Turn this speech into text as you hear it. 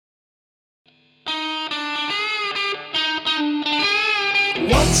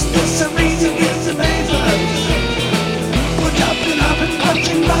What's this? A reason is amazing. Put up and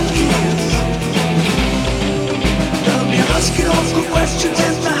punching monkeys. They'll be asking awful questions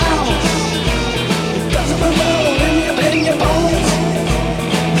in the house. It doesn't look well in your bones.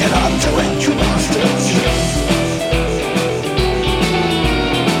 Get on to it, you bastards.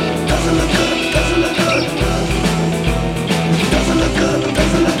 Doesn't look good, doesn't look good. Doesn't look good,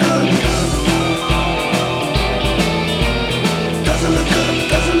 doesn't look good. Doesn't look good,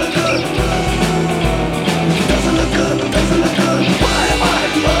 doesn't look good. Doesn't look good, doesn't look good. Why am I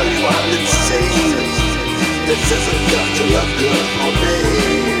the only one that sees? This isn't going to look good for me.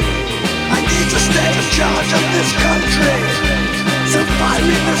 I need to stay in charge of this country. So fire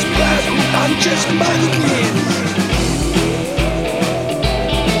in this blood who punches monkeys.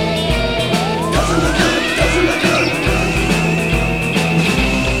 Doesn't look good, doesn't look good.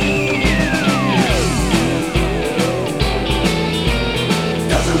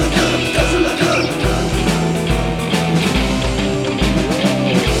 Doesn't look good, doesn't look good.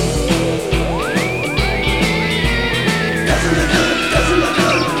 Doesn't look good, doesn't look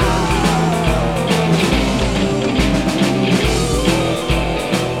good.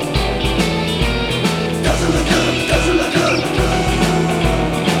 Doesn't look good, doesn't look good.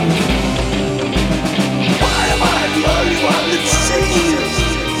 Why am I the only one that sees?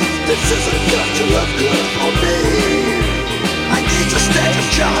 This isn't going to look good for me. I need to stay in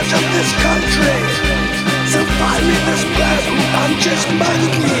charge of this country. So fire in this blood who punches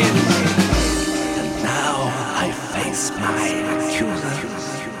monkeys. And now I face my accusers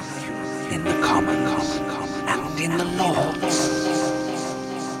in the commons and in the lords.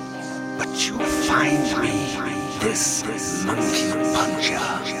 But you find me this monkey puncher,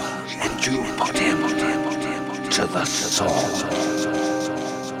 and you put him to the sword.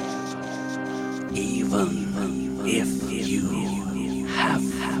 Even if you have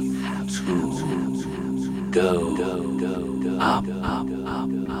to go up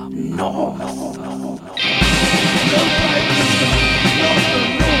north.